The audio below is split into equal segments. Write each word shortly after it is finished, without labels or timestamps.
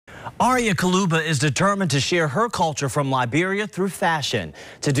Aryea Kolubah is determined to share her culture from Liberia through fashion.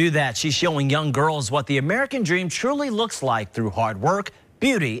 To do that, she's showing young girls what the American dream truly looks like through hard work,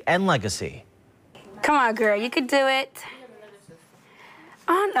 beauty, and legacy. Come on, girl, you could do it.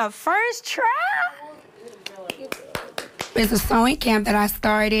 On the first try? It's a sewing camp that I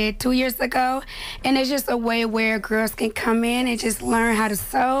started 2 years ago, and it's just a way where girls can come in and just learn how to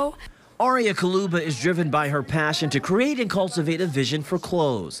sew. Aryea Kolubah is driven by her passion to create and cultivate a vision for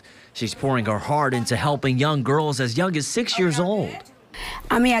clothes. She's pouring her heart into helping young girls as young as 6 years old.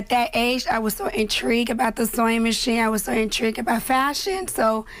 I mean, at that age, I was so intrigued about the sewing machine. I was so intrigued about fashion.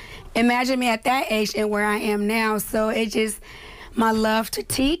 So imagine me at that age and where I am now. So it's just my love to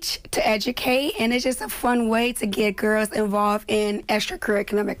teach, to educate, and it's just a fun way to get girls involved in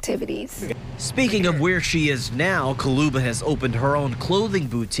extracurricular activities. Speaking of where she is now, Kolubah has opened her own clothing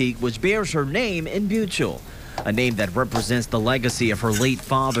boutique, which bears her name in Butchel, a name that represents the legacy of her late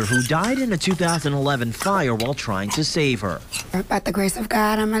father, who died in a 2011 fire while trying to save her. By the grace of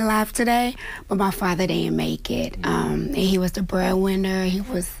God, I'm alive today, but my father didn't make it. And he was the breadwinner. He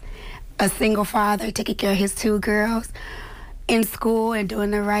was a single father, taking care of his 2 girls in school and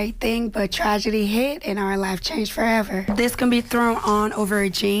doing the right thing, but tragedy hit and our life changed forever. This can be thrown on over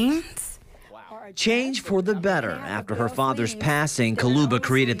jeans. Change for the better. After her father's passing, Kolubah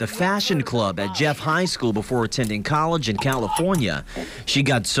created the Fashion Club at Jeff High School before attending college in California. She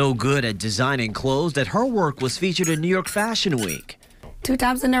got so good at designing clothes that her work was featured in New York Fashion Week. 2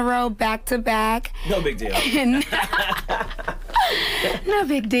 times in a row, back to back. No big deal. No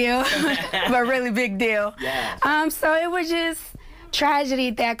big deal, but really big deal. Yeah. So it was just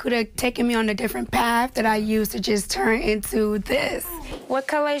tragedy that could have taken me on a different path that I used to just turn into this. What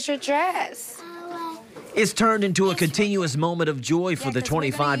color is your dress? It's turned into a continuous moment of joy for the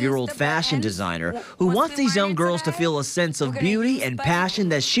 25-year-old fashion designer who wants these young girls to feel a sense of beauty and passion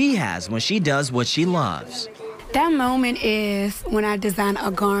that she has when she does what she loves. That moment is when I design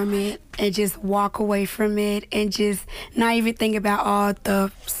a garment and just walk away from it and just not even think about all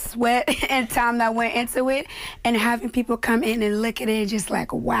the sweat and time that went into it, and having people come in and look at it and just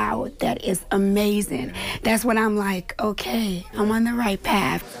like, wow, that is amazing. That's when I'm like, okay, I'm on the right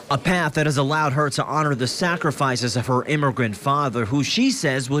path. A path that has allowed her to honor the sacrifices of her immigrant father, who she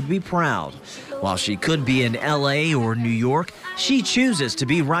says would be proud. While she could be in LA or New York, she chooses to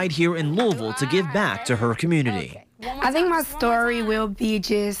be right here in Louisville to give back to her community. I think my story will be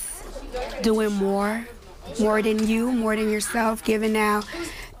just doing more than you, more than yourself, giving out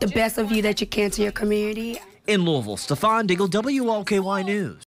the best of you that you can to your community. In Louisville, Stefan Diggle, WLKY News.